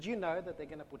Do you know that they're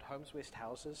going to put Homes West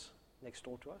houses next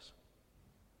door to us?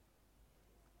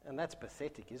 And that's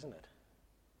pathetic, isn't it?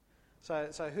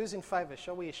 So who's in favor?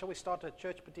 Shall we start a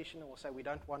church petition and we'll say we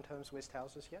don't want Homes West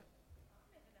houses here?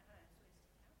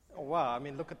 Oh, wow, I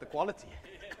mean, look at the quality.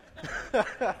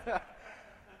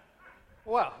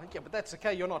 Well, yeah, but that's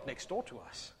okay. You're not next door to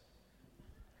us.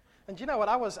 And you know what?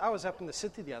 I was up in the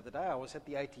city the other day. I was at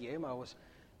the ATM. I was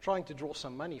trying to draw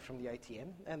some money from the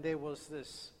ATM, and there was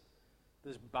this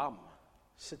bum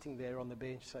sitting there on the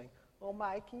bench saying, "Oh,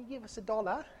 mate, can you give us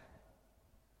 $1?" It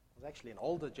was actually an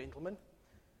older gentleman,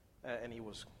 and he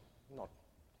was not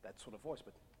that sort of voice,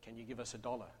 but "Can you give us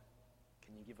 $1?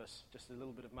 Can you give us just a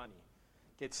little bit of money?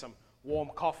 Get some warm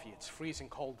coffee. It's freezing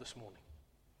cold this morning."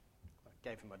 I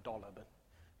gave him $1, but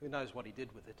who knows what he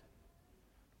did with it.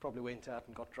 Probably went out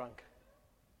and got drunk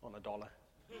on $1.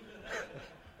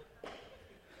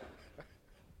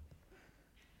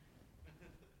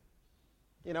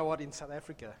 You know what? In South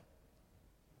Africa,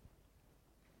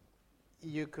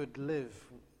 you could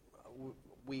live,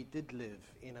 we did live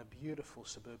in a beautiful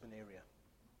suburban area.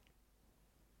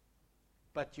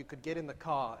 But you could get in the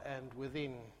car and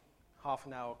within half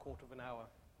an hour, quarter of an hour,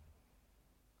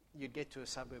 you'd get to a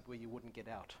suburb where you wouldn't get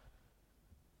out.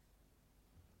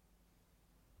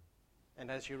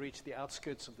 And as you reach the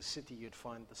outskirts of the city, you'd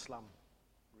find the slum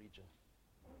region.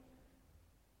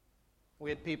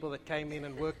 We had people that came in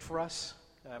and worked for us,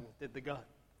 did the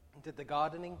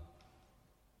gardening,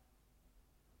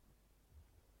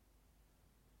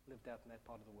 lived out in that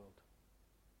part of the world.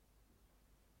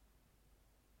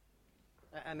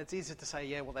 And it's easy to say,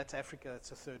 yeah, well, that's Africa,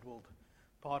 that's a third world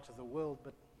part of the world,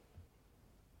 but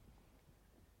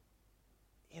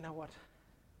you know what?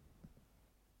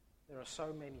 There are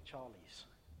so many Charlies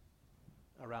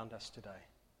around us today.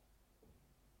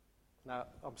 Now,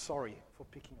 I'm sorry for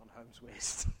picking on Homes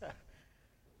West. That's all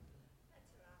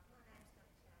right.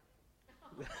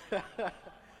 My name's not Charlie.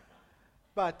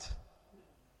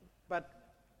 But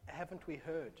haven't we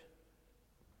heard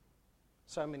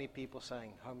so many people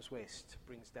saying Homes West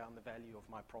brings down the value of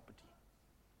my property?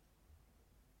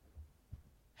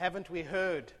 Haven't we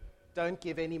heard don't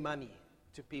give any money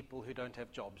to people who don't have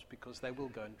jobs because they will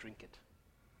go and drink it?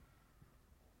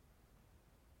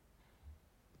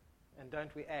 And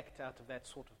don't we act out of that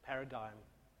sort of paradigm?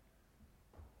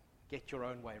 Get your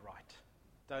own way right.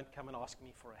 Don't come and ask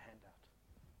me for a handout.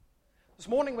 This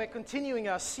morning we're continuing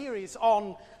our series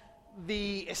on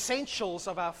the essentials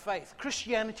of our faith,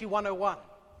 Christianity 101.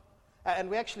 And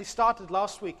we actually started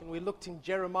last week and we looked in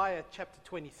Jeremiah chapter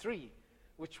 23,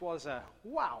 which was an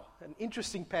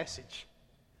interesting passage.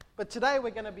 But today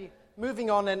we're going to be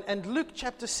moving on, and Luke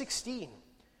chapter 16.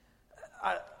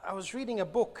 I was reading a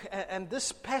book, and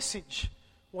this passage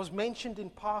was mentioned in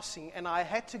passing, and I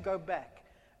had to go back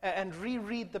and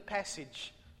reread the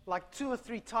passage like 2 or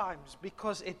 3 times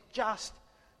because it just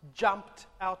jumped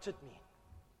out at me.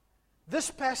 This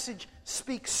passage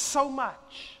speaks so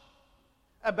much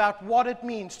about what it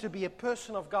means to be a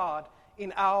person of God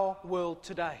in our world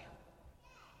today.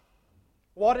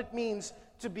 What it means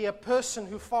to be a person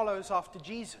who follows after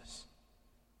Jesus,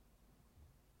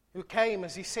 who came,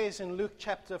 as he says in Luke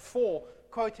chapter 4,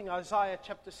 quoting Isaiah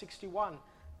chapter 61.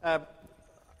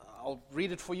 I'll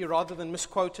read it for you rather than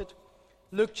misquote it.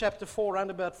 Luke chapter 4,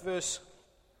 round about verse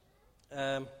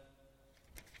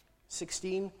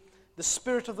 16. "The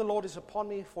Spirit of the Lord is upon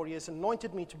me, for he has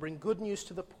anointed me to bring good news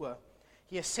to the poor.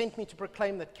 He has sent me to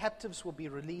proclaim that captives will be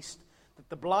released, that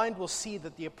the blind will see,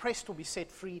 that the oppressed will be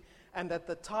set free, and that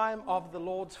the time of the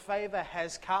Lord's favor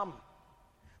has come."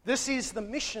 This is the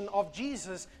mission of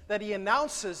Jesus that he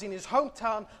announces in his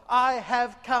hometown. I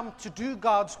have come to do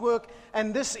God's work,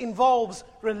 and this involves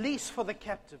release for the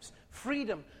captives,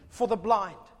 freedom for the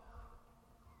blind,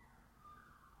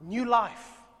 new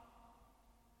life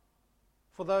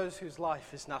for those whose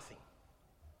life is nothing.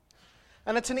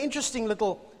 And it's an interesting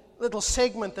little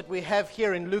segment that we have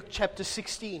here in Luke chapter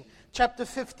 16. Chapter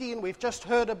 15, we've just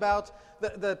heard about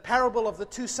the parable of the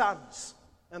 2 sons,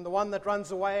 and the one that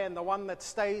runs away and the one that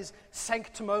stays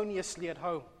sanctimoniously at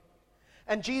home.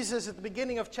 And Jesus, at the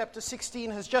beginning of chapter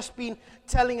 16, has just been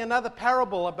telling another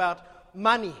parable about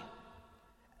money.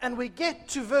 And we get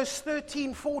to verse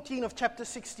 13, 14 of chapter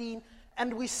 16,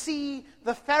 and we see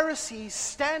the Pharisees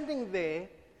standing there,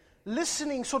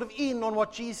 listening sort of in on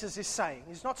what Jesus is saying.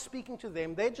 He's not speaking to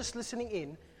them, they're just listening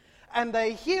in. And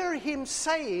they hear him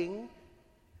saying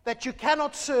that you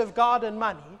cannot serve God and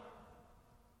money.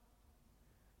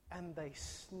 And they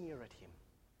sneer at him.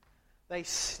 They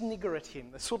snigger at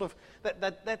him. The sort of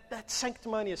that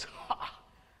sanctimonious,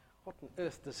 what on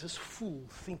earth does this fool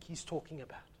think he's talking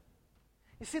about?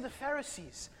 You see, the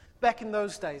Pharisees back in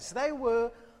those days, they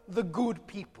were the good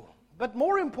people. But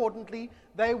more importantly,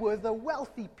 they were the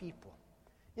wealthy people.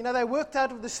 You know, they worked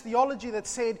out of this theology that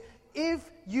said,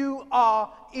 if you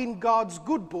are in God's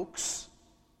good books,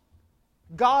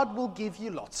 God will give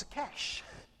you lots of cash.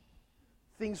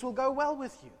 Things will go well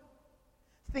with you.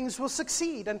 Things will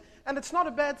succeed. And it's not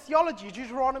a bad theology.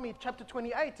 Deuteronomy chapter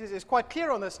 28 is quite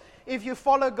clear on this. If you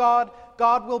follow God,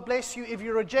 God will bless you. If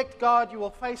you reject God, you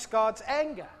will face God's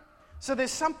anger. So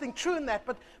there's something true in that.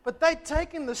 But they'd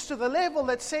taken this to the level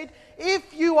that said,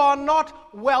 if you are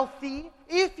not wealthy,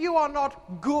 if you are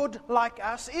not good like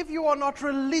us, if you are not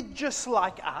religious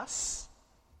like us,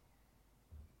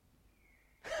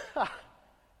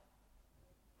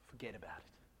 forget about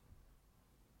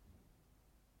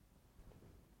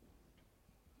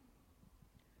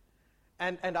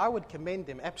it. And I would commend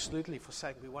them absolutely for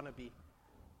saying we want to be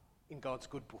in God's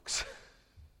good books.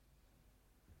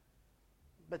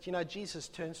 But you know, Jesus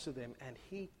turns to them and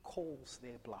he calls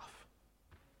their bluff.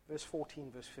 Verse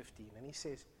 14, verse 15. And he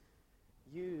says,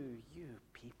 you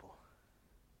people,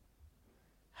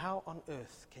 how on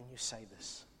earth can you say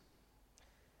this?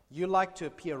 You like to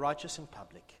appear righteous in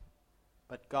public,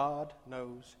 but God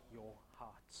knows your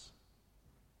hearts.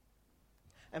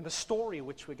 And the story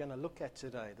which we're going to look at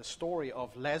today, the story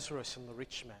of Lazarus and the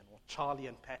rich man, or Charlie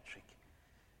and Patrick,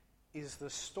 is the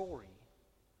story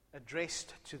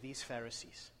addressed to these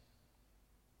Pharisees.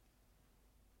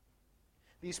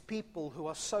 These people who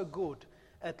are so good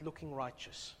at looking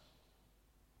righteous.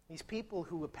 These people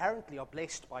who apparently are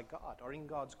blessed by God, are in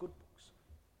God's good books.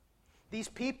 These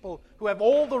people who have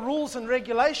all the rules and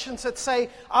regulations that say,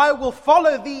 I will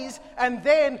follow these, and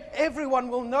then everyone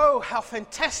will know how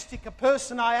fantastic a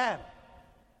person I am.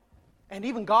 And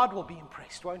even God will be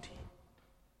impressed, won't he?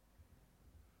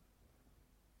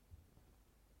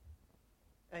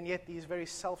 And yet these very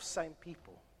self-same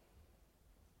people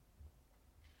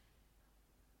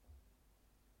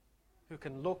who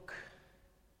can look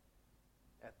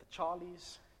at the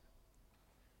Charlies,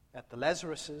 at the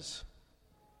Lazaruses,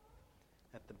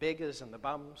 at the beggars and the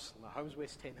bums and the Homes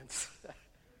West tenants,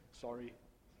 sorry,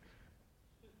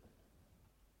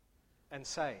 and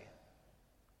say,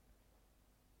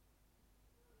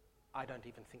 I don't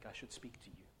even think I should speak to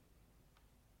you.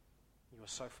 You are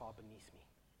so far beneath me.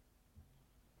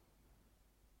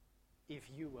 If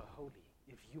you were holy,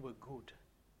 if you were good,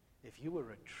 if you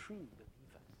were a true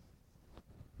believer,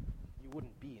 you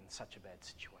wouldn't be in such a bad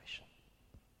situation.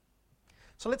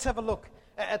 So let's have a look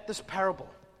at this parable.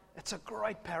 It's a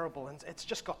great parable, and it's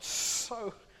just got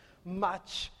so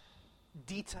much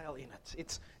detail in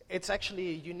it. It's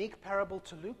actually a unique parable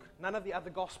to Luke. None of the other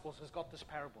Gospels has got this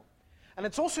parable. And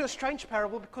it's also a strange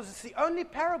parable because it's the only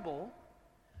parable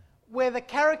where the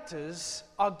characters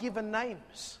are given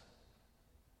names.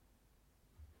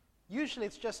 Usually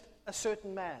it's just a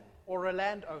certain man or a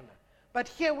landowner. But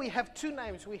here we have two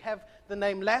names. We have the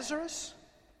name Lazarus,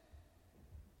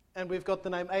 and we've got the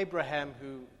name Abraham,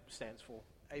 who stands for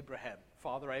Abraham.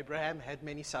 Father Abraham had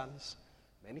many sons.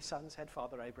 Many sons had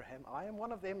Father Abraham. I am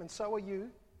one of them, and so are you.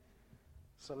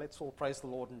 So let's all praise the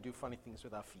Lord and do funny things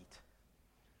with our feet.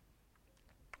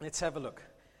 Let's have a look.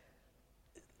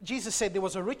 Jesus said there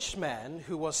was a rich man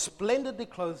who was splendidly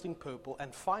clothed in purple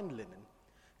and fine linen,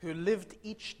 who lived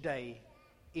each day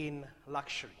in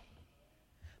luxury.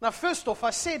 Now, first off,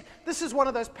 I said this is one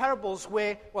of those parables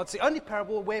where, well, it's the only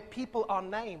parable where people are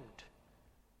named.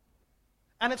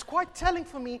 And it's quite telling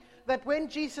for me that when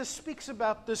Jesus speaks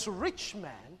about this rich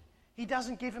man, he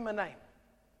doesn't give him a name.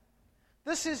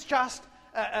 This is just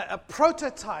a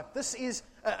prototype. This is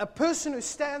a person who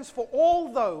stands for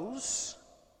all those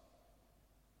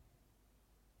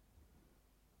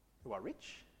who are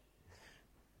rich.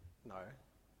 No.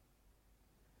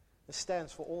 It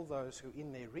stands for all those who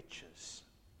in their riches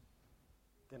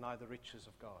deny the riches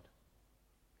of God.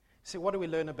 See, what do we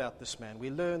learn about this man? We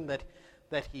learn that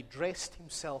he dressed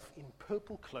himself in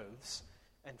purple clothes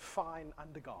and fine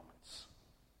undergarments.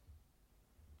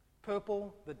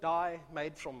 Purple, the dye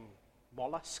made from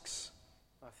mollusks,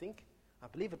 I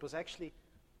believe it was actually,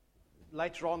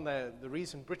 later on, the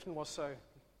reason Britain was so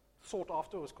sought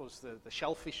after was because the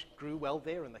shellfish grew well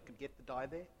there and they could get the dye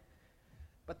there.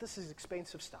 But this is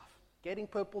expensive stuff. Getting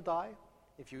purple dye,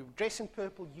 if you dress in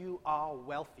purple, you are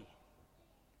wealthy.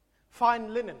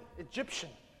 Fine linen, Egyptian.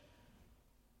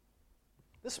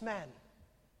 This man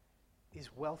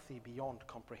is wealthy beyond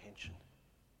comprehension.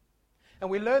 And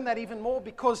we learn that even more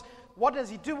because what does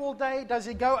he do all day? Does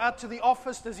he go out to the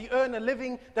office? Does he earn a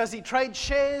living? Does he trade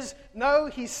shares? No,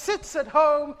 he sits at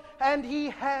home and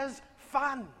he has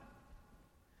fun.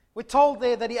 We're told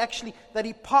there that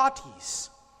he parties.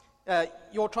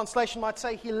 Your translation might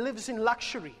say he lives in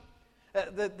luxury.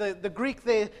 The Greek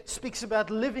there speaks about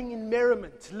living in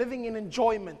merriment, living in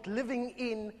enjoyment, living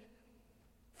in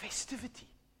festivity.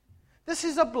 This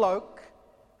is a bloke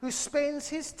who spends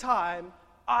his time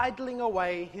idling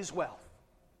away his wealth.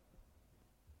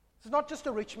 This is not just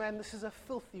a rich man, this is a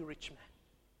filthy rich man.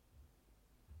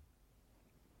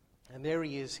 And there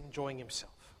he is enjoying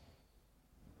himself,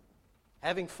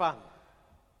 having fun.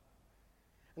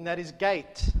 And at his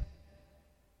gate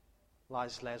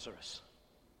lies Lazarus.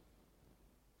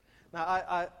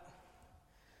 Now,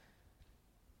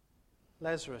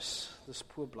 Lazarus, this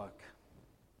poor bloke,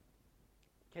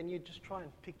 can you just try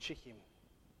and picture him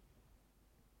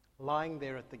lying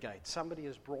there at the gate? Somebody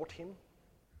has brought him,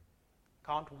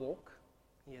 can't walk,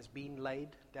 he has been laid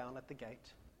down at the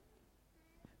gate.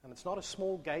 And it's not a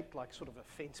small gate like sort of a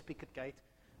fence picket gate,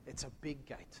 it's a big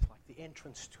gate, like the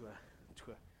entrance to a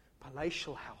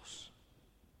palatial house.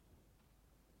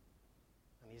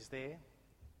 And he's there,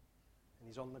 and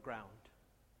he's on the ground,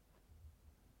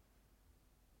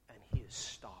 and he is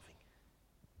starving.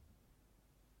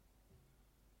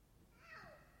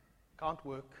 Can't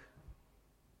work.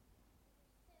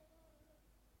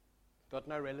 Got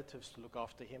no relatives to look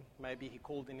after him. Maybe he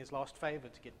called in his last favor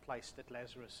to get placed at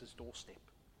Lazarus' doorstep.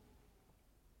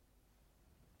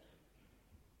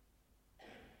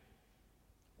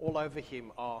 All over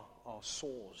him are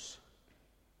sores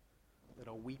that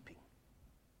are weeping.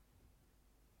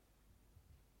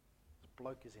 This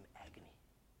bloke is in agony,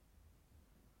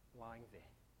 lying there.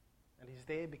 And he's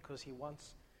there because he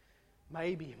wants,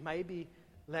 maybe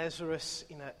Lazarus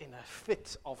in a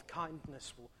fit of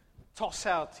kindness will toss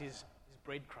out his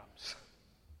breadcrumbs.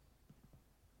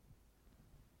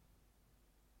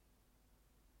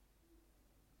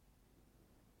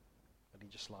 But he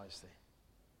just lies there.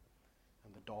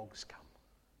 And the dogs come.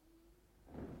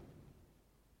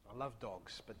 I love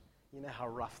dogs, but you know how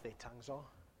rough their tongues are?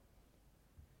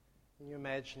 Can you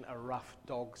imagine a rough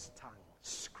dog's tongue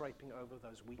scraping over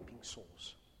those weeping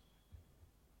sores?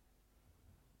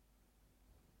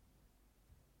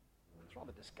 It's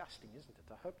rather disgusting, isn't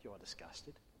it? I hope you are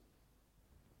disgusted.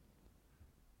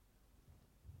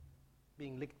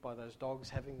 Being licked by those dogs,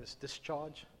 having this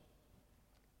discharge.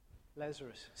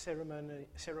 Lazarus,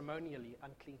 ceremonially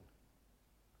unclean,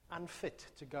 unfit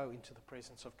to go into the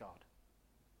presence of God,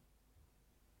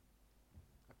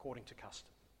 according to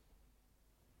custom,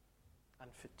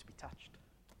 unfit to be touched.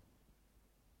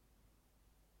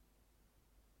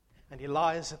 And he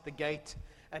lies at the gate,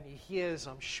 and he hears,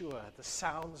 I'm sure, the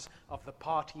sounds of the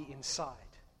party inside,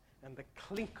 and the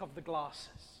clink of the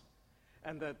glasses,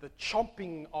 and the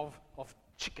chomping of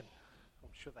chicken. I'm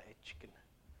sure they ate chicken,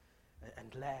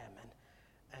 and lamb,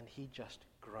 and he just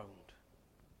groaned.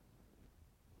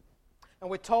 And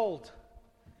we're told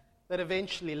that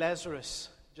eventually Lazarus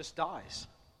just dies.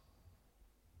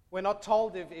 We're not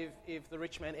told if the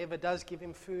rich man ever does give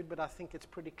him food, but I think it's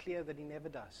pretty clear that he never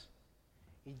does.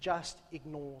 He just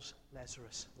ignores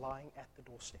Lazarus lying at the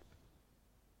doorstep.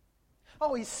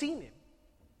 Oh, he's seen him.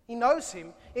 He knows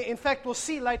him. In fact, we'll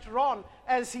see later on,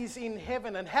 as he's in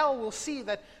heaven and hell, we'll see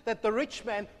that the rich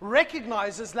man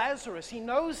recognizes Lazarus. He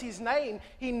knows his name.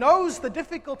 He knows the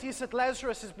difficulties that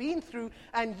Lazarus has been through,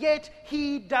 and yet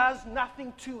he does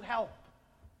nothing to help.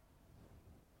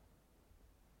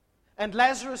 And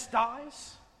Lazarus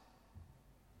dies,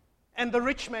 and the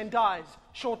rich man dies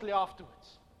shortly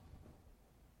afterwards.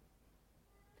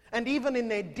 And even in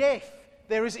their death,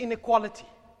 there is inequality.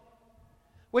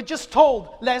 We're just told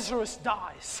Lazarus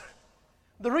dies.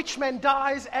 The rich man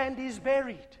dies and is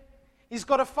buried. He's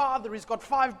got a father, he's got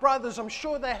 5 brothers. I'm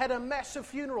sure they had a massive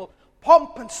funeral,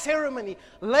 pomp and ceremony,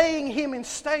 laying him in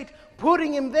state,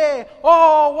 putting him there.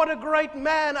 Oh, what a great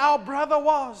man our brother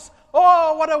was.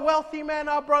 Oh, what a wealthy man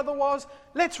our brother was.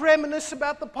 Let's reminisce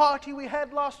about the party we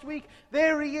had last week.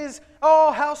 There he is.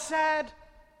 Oh, how sad.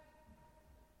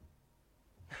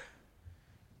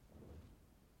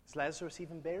 Is Lazarus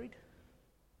even buried?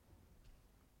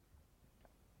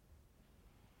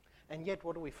 And yet,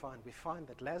 what do we find? We find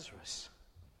that Lazarus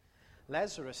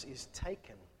is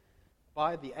taken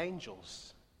by the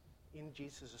angels in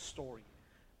Jesus' story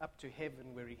up to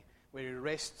heaven where he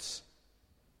rests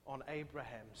on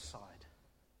Abraham's side.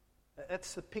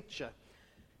 That's the picture.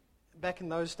 Back in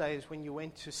those days, when you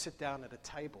went to sit down at a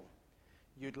table,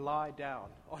 you'd lie down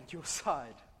on your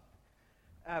side.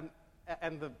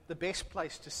 And the best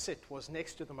place to sit was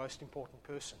next to the most important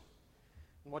person.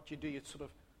 And what you do, you'd sort of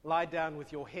lie down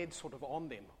with your head sort of on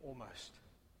them, almost.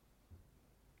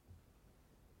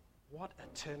 What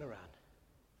a turnaround.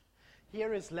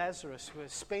 Here is Lazarus, who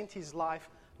has spent his life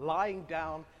lying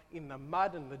down in the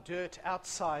mud and the dirt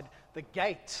outside the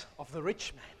gate of the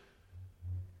rich man.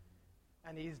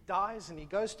 And he dies and he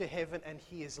goes to heaven, and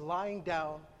he is lying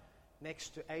down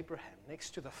next to Abraham,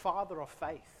 next to the father of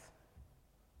faith,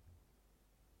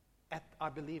 at, I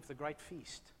believe, the great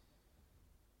feast.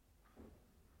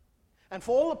 And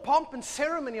for all the pomp and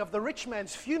ceremony of the rich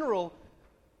man's funeral,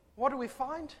 what do we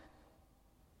find?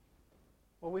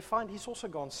 Well, we find he's also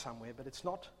gone somewhere, but it's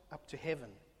not up to heaven.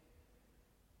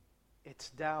 It's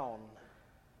down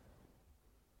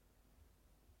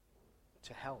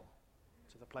to hell,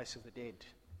 to the place of the dead.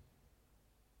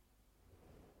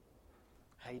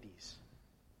 Hades.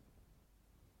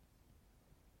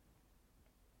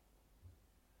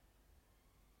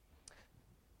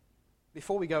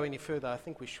 Before we go any further, I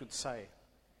think we should say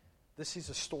this is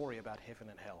a story about heaven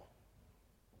and hell.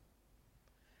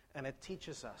 And it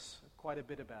teaches us quite a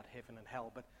bit about heaven and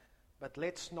hell, but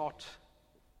let's not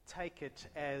take it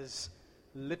as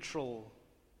literal,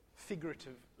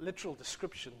 figurative, literal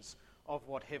descriptions of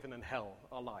what heaven and hell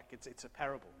are like. It's a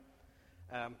parable.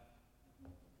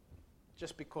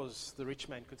 Just because the rich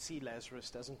man could see Lazarus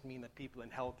doesn't mean that people in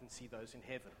hell can see those in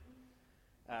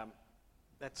heaven.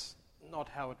 That's not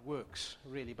how it works,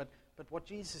 really. But what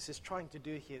Jesus is trying to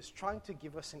do here is trying to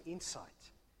give us an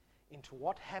insight into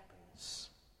what happens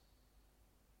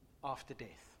after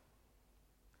death.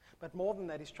 But more than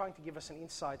that, he's trying to give us an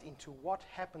insight into what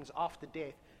happens after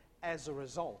death as a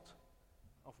result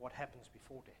of what happens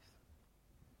before death.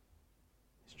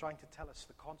 He's trying to tell us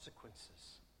the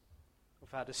consequences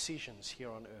of our decisions here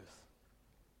on earth.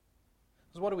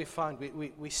 Because what do we find?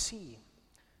 We see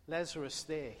Lazarus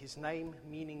there, his name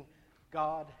meaning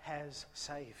God has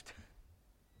saved.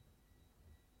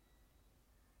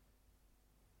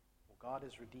 Or God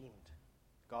has redeemed.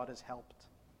 God has helped.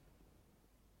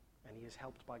 And he is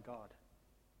helped by God.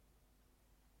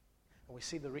 And we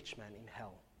see the rich man in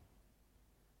hell.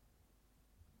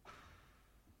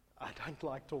 I don't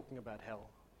like talking about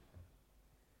hell.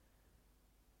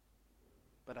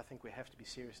 But I think we have to be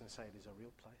serious and say it is a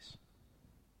real place.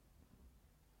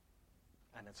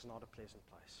 And it's not a pleasant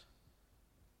place.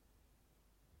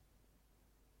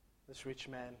 This rich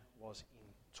man was in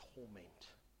torment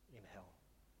in hell.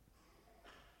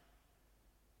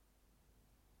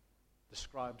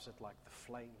 Describes it like the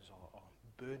flames are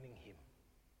burning him,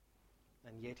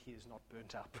 and yet he is not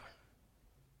burnt up.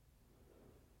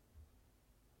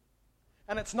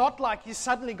 And it's not like he's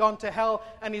suddenly gone to hell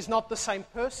and he's not the same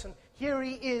person. Here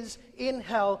he is in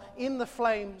hell, in the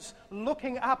flames,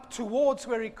 looking up towards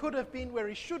where he could have been, where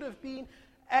he should have been,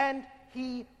 and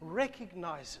he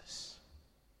recognizes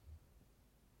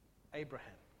Abraham.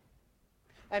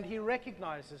 And he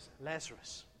recognizes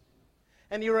Lazarus.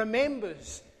 And he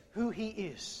remembers who he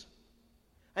is.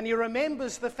 And he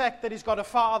remembers the fact that he's got a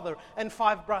father and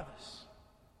 5 brothers.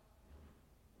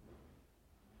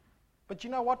 But you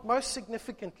know what? Most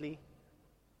significantly,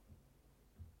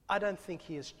 I don't think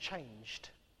he has changed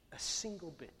a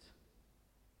single bit.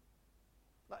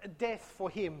 Death for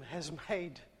him has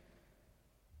made,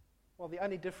 well, the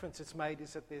only difference it's made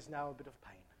is that there's now a bit of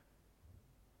pain.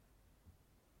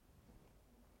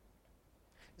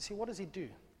 You see, what does he do?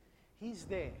 He's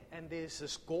there, and there's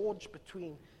this gorge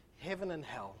between heaven and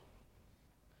hell.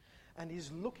 And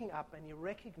he's looking up, and he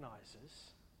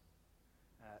recognizes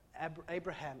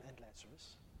Abraham and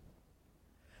Lazarus.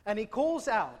 And he calls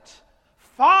out,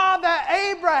 "Father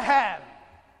Abraham,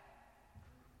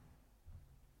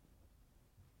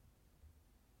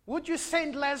 would you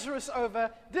send Lazarus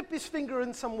over, dip his finger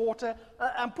in some water,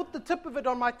 and put the tip of it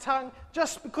on my tongue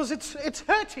just because it's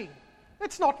hurting.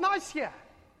 It's not nice here."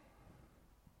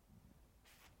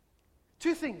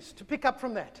 2 things to pick up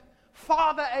from that.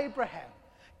 Father Abraham,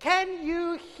 can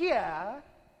you hear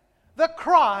the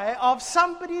cry of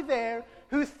somebody there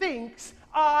who thinks,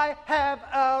 I have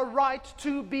a right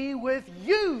to be with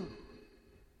you?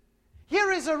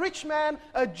 Here is a rich man,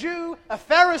 a Jew, a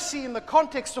Pharisee in the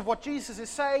context of what Jesus is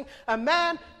saying, a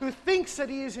man who thinks that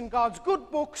he is in God's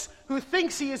good books, who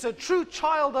thinks he is a true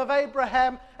child of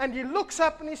Abraham, and he looks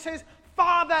up and he says,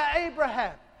 Father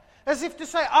Abraham. As if to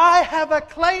say, I have a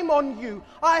claim on you.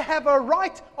 I have a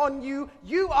right on you.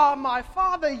 You are my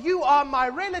father. You are my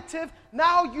relative.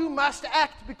 Now you must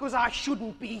act because I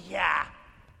shouldn't be here.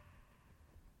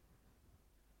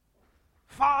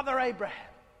 Father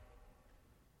Abraham.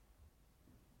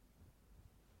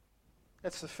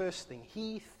 That's the first thing.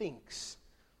 He thinks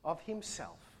of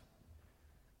himself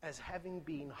as having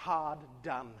been hard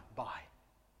done by.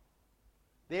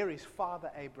 There is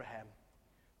Father Abraham,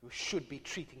 who should be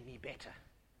treating me better.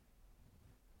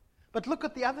 But look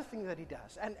at the other thing that he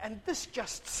does. And this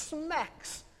just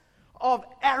smacks of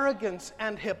arrogance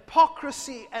and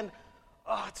hypocrisy, and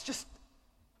it's just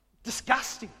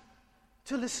disgusting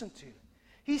to listen to.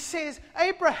 He says,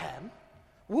 Abraham,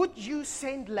 would you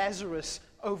send Lazarus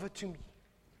over to me?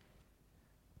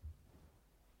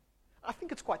 I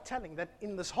think it's quite telling that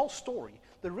in this whole story,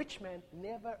 the rich man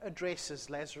never addresses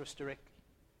Lazarus directly.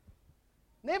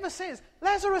 Never says,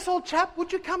 Lazarus, old chap,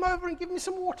 would you come over and give me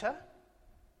some water?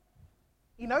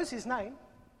 He knows his name.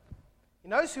 He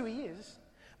knows who he is.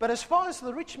 But as far as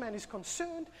the rich man is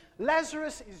concerned,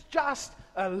 Lazarus is just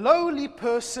a lowly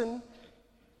person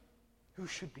who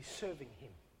should be serving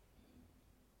him.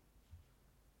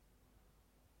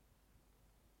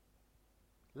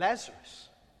 Lazarus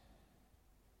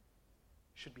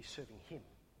should be serving him,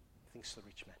 thinks the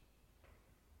rich man.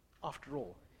 After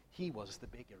all, he was the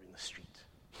beggar in the street.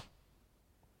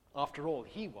 After all,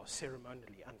 he was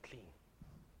ceremonially unclean.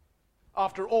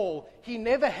 After all, he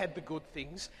never had the good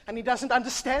things, and he doesn't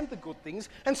understand the good things,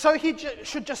 and so he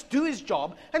should just do his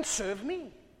job and serve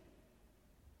me.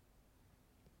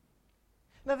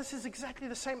 Now, this is exactly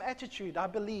the same attitude, I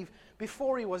believe,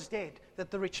 before he was dead,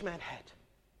 that the rich man had.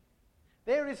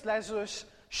 There is Lazarus.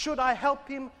 Should I help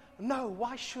him? No,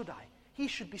 why should I? He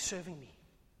should be serving me.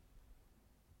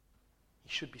 He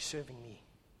should be serving me.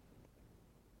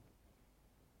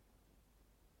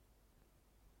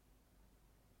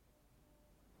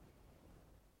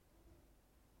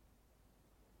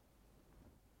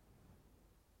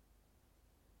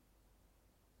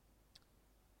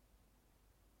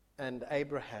 And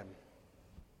Abraham,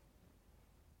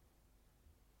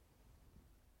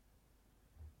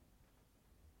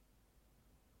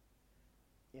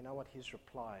 you know what his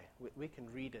reply, we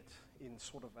can read it in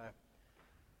sort of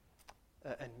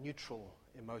a neutral,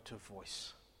 emotive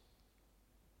voice.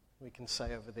 We can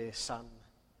say over there, son,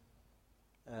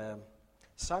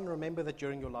 remember that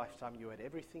during your lifetime you had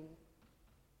everything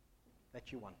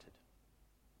that you wanted.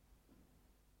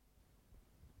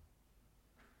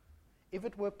 If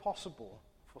it were possible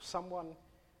for someone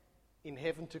in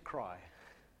heaven to cry,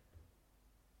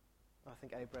 I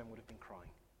think Abraham would have been crying.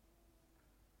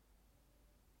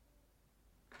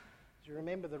 Do you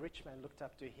remember the rich man looked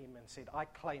up to him and said, I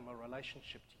claim a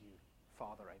relationship to you,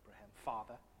 Father Abraham,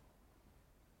 Father.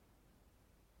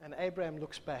 And Abraham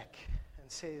looks back and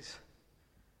says,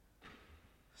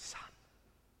 Son.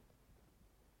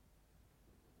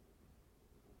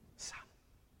 Son.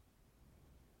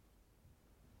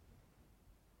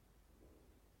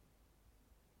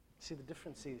 See, the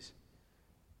difference is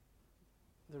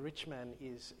the rich man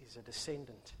is a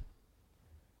descendant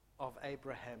of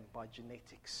Abraham by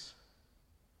genetics,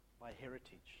 by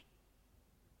heritage.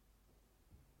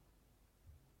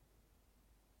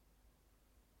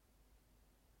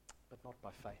 But not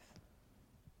by faith.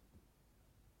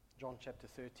 John chapter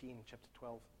 13, chapter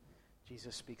 12,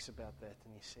 Jesus speaks about that,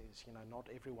 and he says, not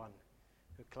everyone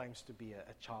who claims to be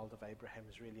a child of Abraham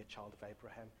is really a child of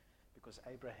Abraham, because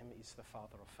Abraham is the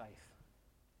father of faith.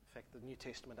 In fact, the New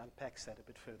Testament unpacks that a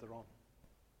bit further on.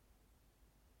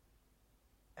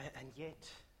 And yet,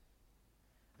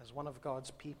 as one of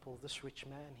God's people, this rich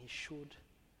man, he should,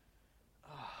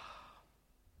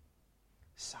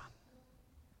 son,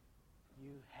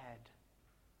 you had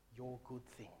your good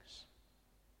things,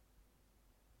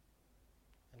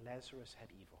 and Lazarus had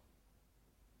evil.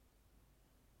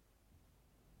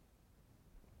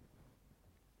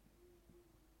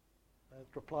 The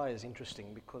reply is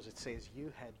interesting because it says,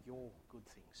 you had your good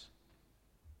things,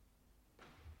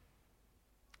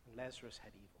 and Lazarus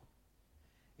had evil.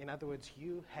 In other words,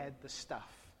 you had the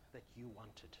stuff that you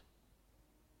wanted.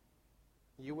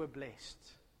 You were blessed.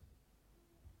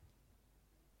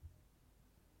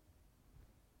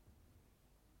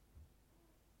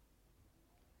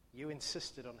 You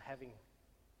insisted on having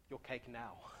your cake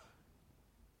now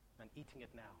and eating it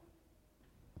now.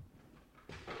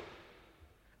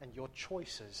 And your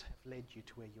choices have led you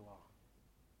to where you are.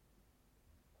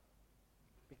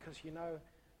 Because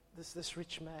this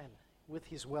rich man, with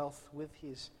his wealth, with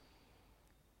his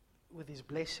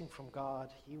blessing from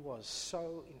God, he was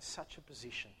so in such a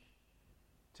position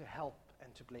to help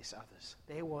and to bless others.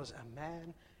 There was a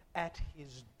man at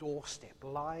his doorstep,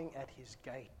 lying at his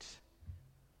gate,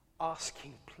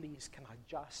 asking, please, can I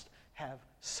just have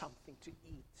something to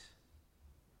eat?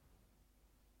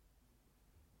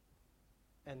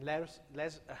 And the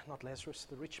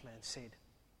rich man said,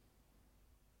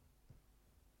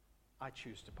 I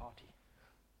choose to party.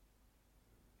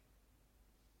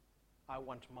 I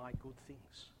want my good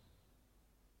things.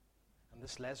 And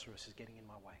this Lazarus is getting in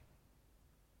my way.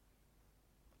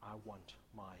 I want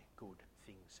my good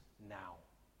things now.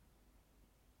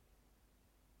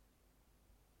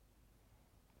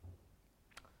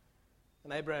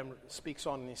 And Abraham speaks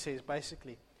on and he says,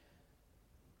 basically,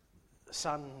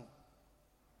 son,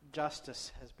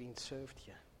 justice has been served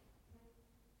here.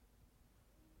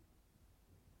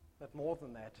 But more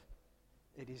than that,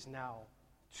 it is now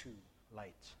too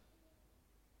late.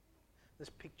 This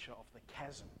picture of the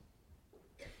chasm,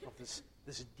 of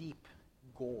this deep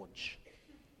gorge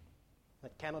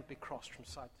that cannot be crossed from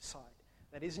side to side,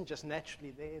 that isn't just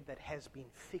naturally there, that has been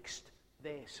fixed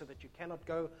there so that you cannot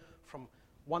go from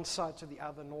one side to the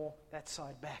other nor that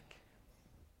side back.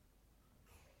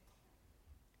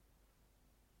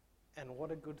 And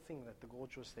what a good thing that the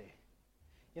gorge was there.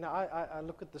 You know, I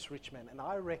look at this rich man, and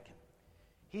I reckon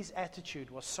his attitude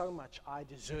was so much, I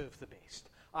deserve the best.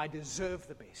 I deserve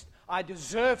the best. I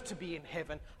deserve to be in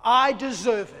heaven. I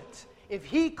deserve it. If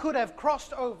he could have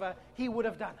crossed over, he would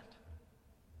have done it.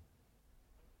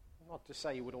 Not to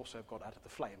say he would also have got out of the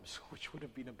flames, which would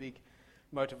have been a big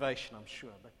motivation, I'm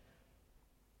sure.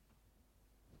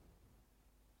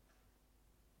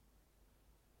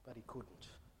 But he couldn't.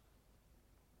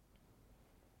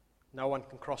 No one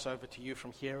can cross over to you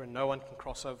from here, and no one can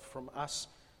cross over from us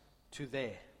to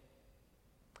there.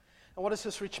 And what does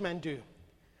this rich man do?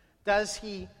 Does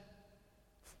he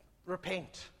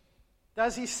repent?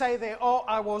 Does he say there, oh,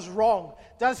 I was wrong?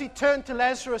 Does he turn to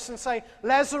Lazarus and say,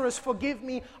 Lazarus, forgive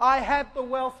me, I had the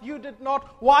wealth, you did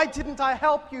not, why didn't I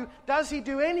help you? Does he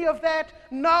do any of that?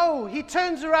 No, he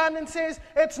turns around and says,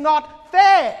 it's not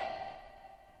fair.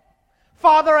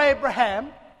 Father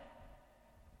Abraham,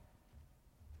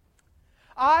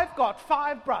 I've got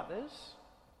 5 brothers,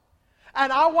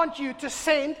 and I want you to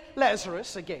send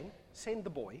Lazarus again. Send the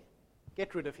boy.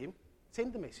 Get rid of him.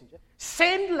 Send the messenger.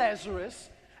 Send Lazarus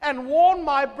and warn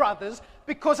my brothers,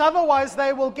 because otherwise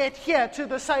they will get here to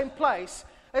the same place.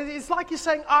 It's like he's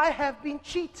saying, I have been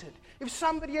cheated. If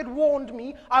somebody had warned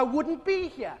me, I wouldn't be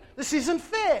here. This isn't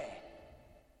fair.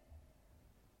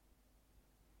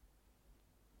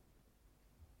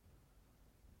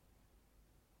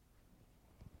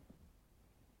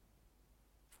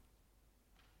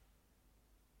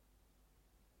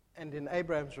 And in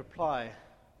Abraham's reply,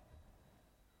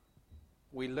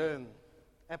 we learn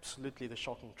absolutely the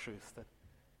shocking truth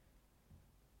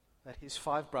that his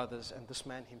 5 brothers and this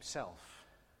man himself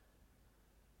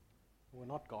were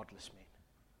not godless men.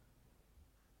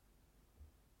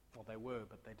 Well, they were,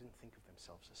 but they didn't think of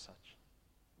themselves as such.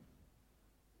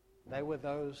 They were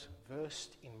those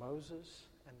versed in Moses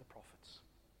and the prophets,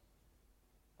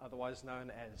 otherwise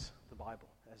known as the Bible,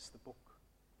 as the book.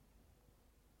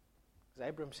 Because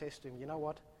Abraham says to him, you know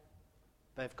what?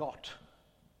 They've got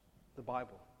the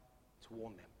Bible to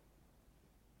warn them.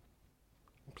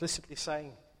 Implicitly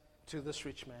saying to this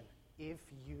rich man, if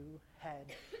you had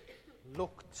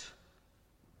looked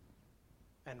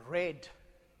and read,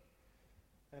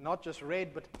 and not just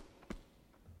read, but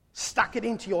stuck it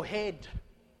into your head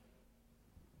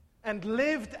and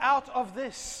lived out of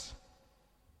this,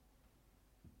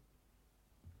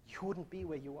 you wouldn't be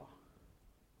where you are.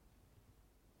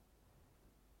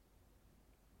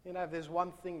 You know, there's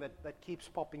one thing that keeps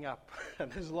popping up,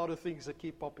 and there's a lot of things that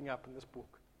keep popping up in this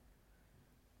book.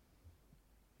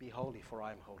 Be holy, for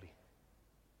I am holy.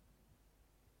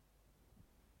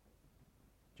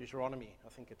 Deuteronomy, I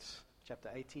think it's chapter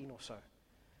 18 or so,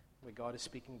 where God is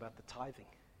speaking about the tithing.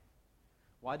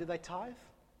 Why do they tithe?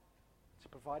 To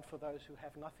provide for those who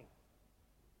have nothing,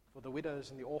 for the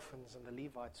widows and the orphans and the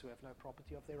Levites who have no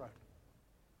property of their own.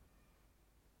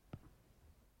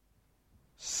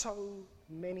 So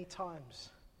many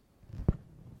times,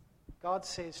 God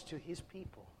says to his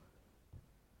people,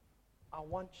 I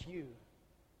want you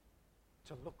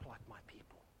to look like my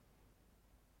people.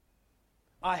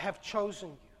 I have chosen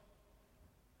you.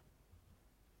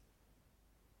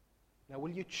 Now, will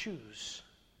you choose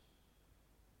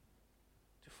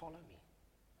to follow me?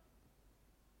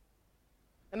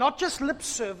 And not just lip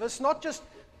service, not just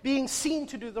being seen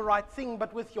to do the right thing,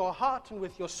 but with your heart and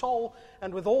with your soul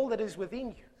and with all that is within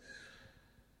you.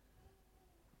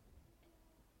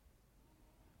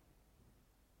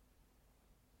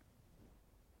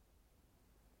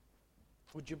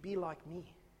 Would you be like me?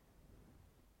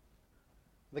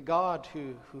 The God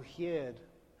who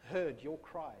heard your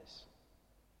cries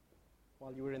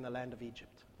while you were in the land of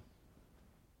Egypt,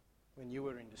 when you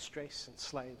were in distress and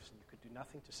slaves and you could do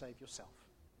nothing to save yourself,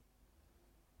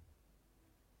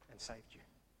 and saved you.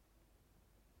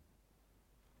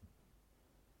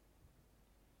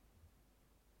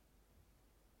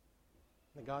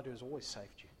 The God who has always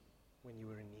saved you when you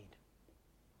were in need.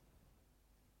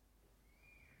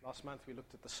 Last month we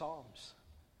looked at the Psalms,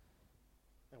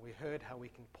 and we heard how we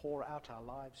can pour out our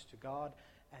lives to God,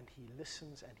 and he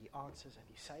listens and he answers and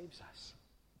he saves us.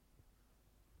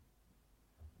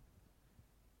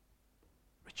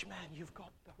 Rich man, you've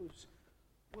got those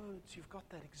words, you've got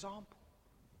that example.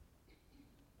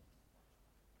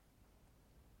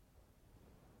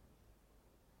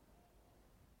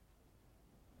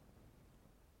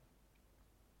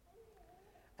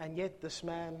 And yet this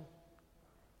man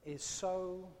is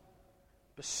so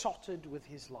besotted with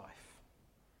his life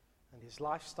and his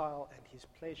lifestyle and his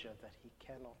pleasure that he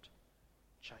cannot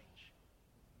change.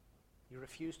 He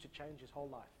refused to change his whole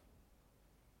life.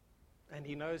 And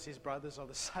he knows his brothers are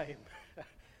the same.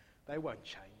 They won't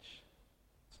change.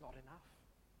 It's not enough.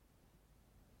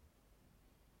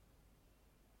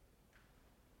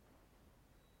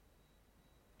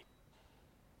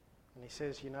 And he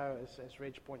says, as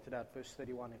Reg pointed out, verse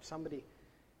 31, if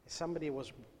somebody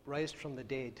was raised from the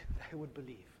dead, they would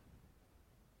believe.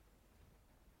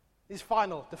 His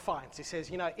final defiance, he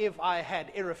says, if I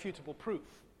had irrefutable proof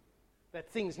that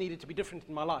things needed to be different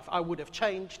in my life, I would have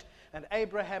changed. And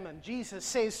Abraham and Jesus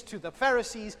says to the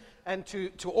Pharisees and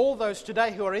to all those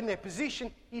today who are in their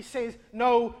position, he says,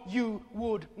 no, you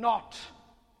would not.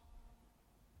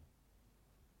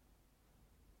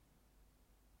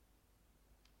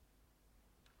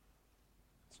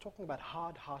 It's talking about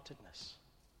hard-heartedness.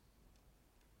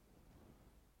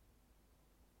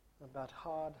 About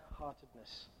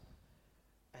hard-heartedness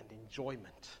and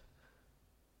enjoyment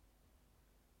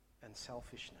and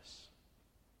selfishness.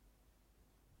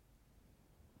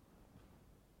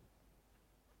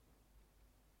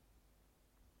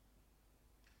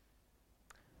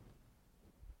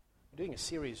 We're doing a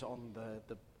series on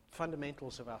the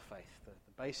fundamentals of our faith, the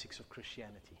basics of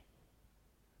Christianity.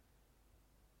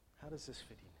 How does this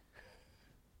fit in?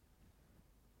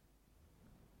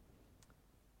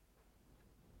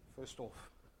 First off,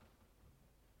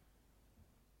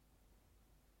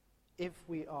 if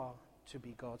we are to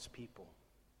be God's people,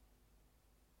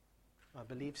 I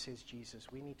believe, says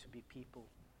Jesus, we need to be people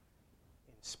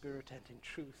in spirit and in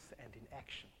truth and in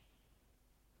action.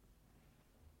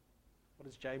 What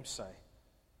does James say?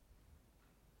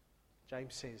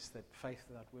 James says that faith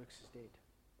without works is dead.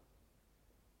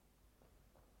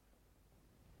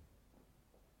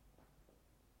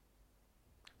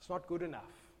 It's not good enough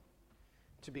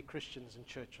to be Christians in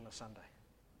church on a Sunday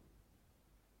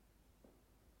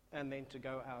and then to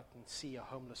go out and see a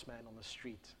homeless man on the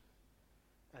street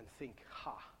and think,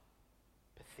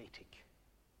 pathetic.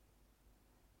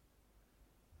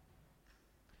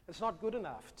 It's not good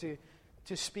enough to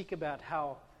speak about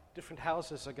how different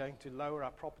houses are going to lower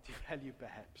our property value,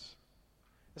 perhaps.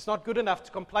 It's not good enough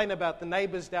to complain about the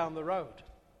neighbors down the road.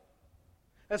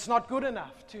 It's not good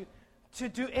enough to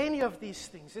do any of these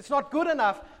things. It's not good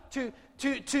enough to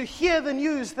hear the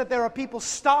news that there are people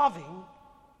starving.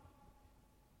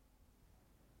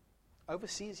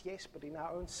 Overseas, yes, but in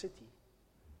our own city.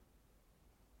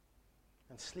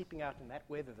 And sleeping out in that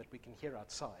weather that we can hear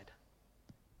outside.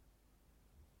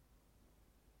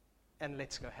 And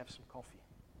let's go have some coffee.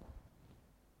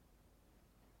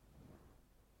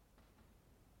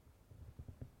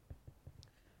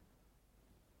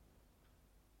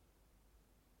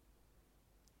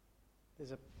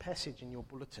 There's a passage in your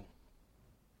bulletin.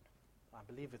 I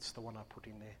believe it's the one I put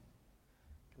in there.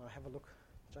 Can I have a look,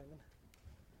 Jamin?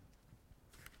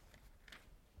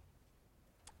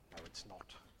 No, it's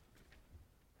not.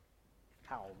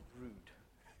 How rude.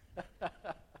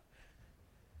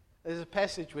 There's a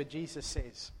passage where Jesus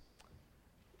says,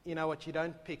 you know what, you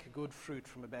don't pick good fruit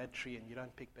from a bad tree, and you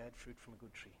don't pick bad fruit from a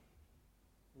good tree.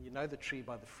 You know the tree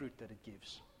by the fruit that it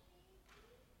gives.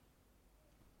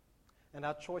 And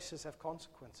our choices have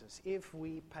consequences. If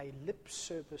we pay lip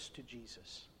service to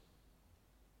Jesus,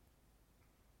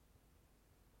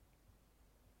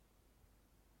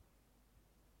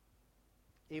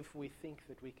 if we think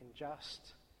that we can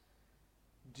just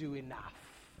do enough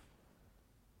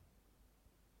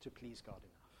to please God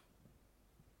enough,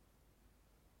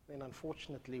 then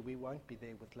unfortunately we won't be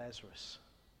there with Lazarus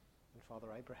and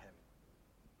Father Abraham.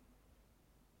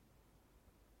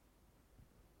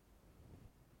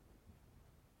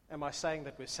 Am I saying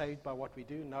that we're saved by what we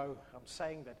do? No, I'm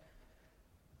saying that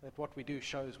what we do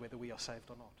shows whether we are saved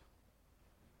or not.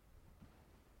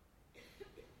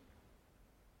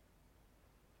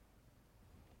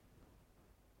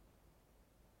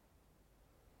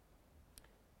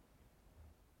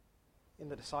 In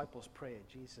the disciples' prayer,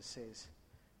 Jesus says,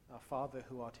 Our Father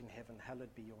who art in heaven,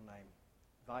 hallowed be your name.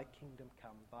 Thy kingdom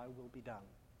come, thy will be done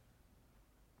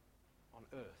on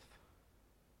earth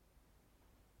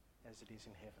as it is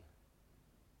in heaven.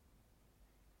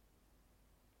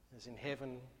 As in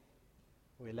heaven,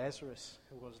 where Lazarus,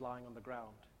 who was lying on the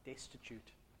ground,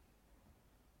 destitute,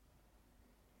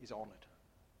 is honored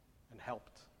and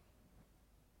helped.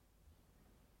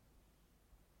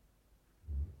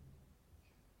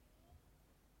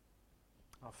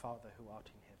 Our Father who art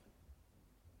in heaven,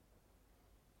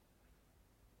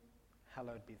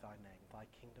 hallowed be thy name. Thy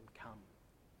kingdom come,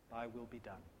 thy will be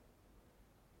done,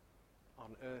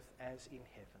 on earth as in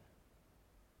heaven.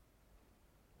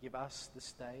 Give us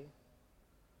this day,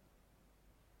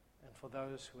 and for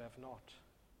those who have not,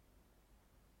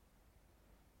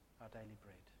 our daily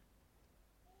bread.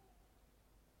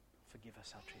 Forgive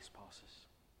us our trespasses,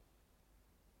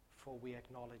 for we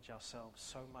acknowledge ourselves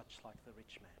so much like the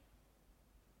rich man.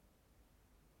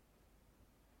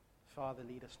 Father,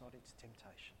 lead us not into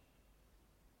temptation.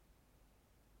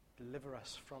 Deliver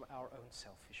us from our own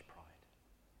selfish pride.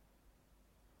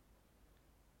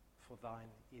 For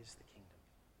thine is the kingdom,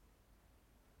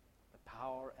 the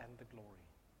power and the glory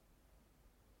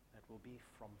that will be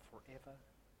from forever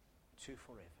to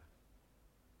forever.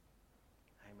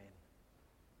 Amen.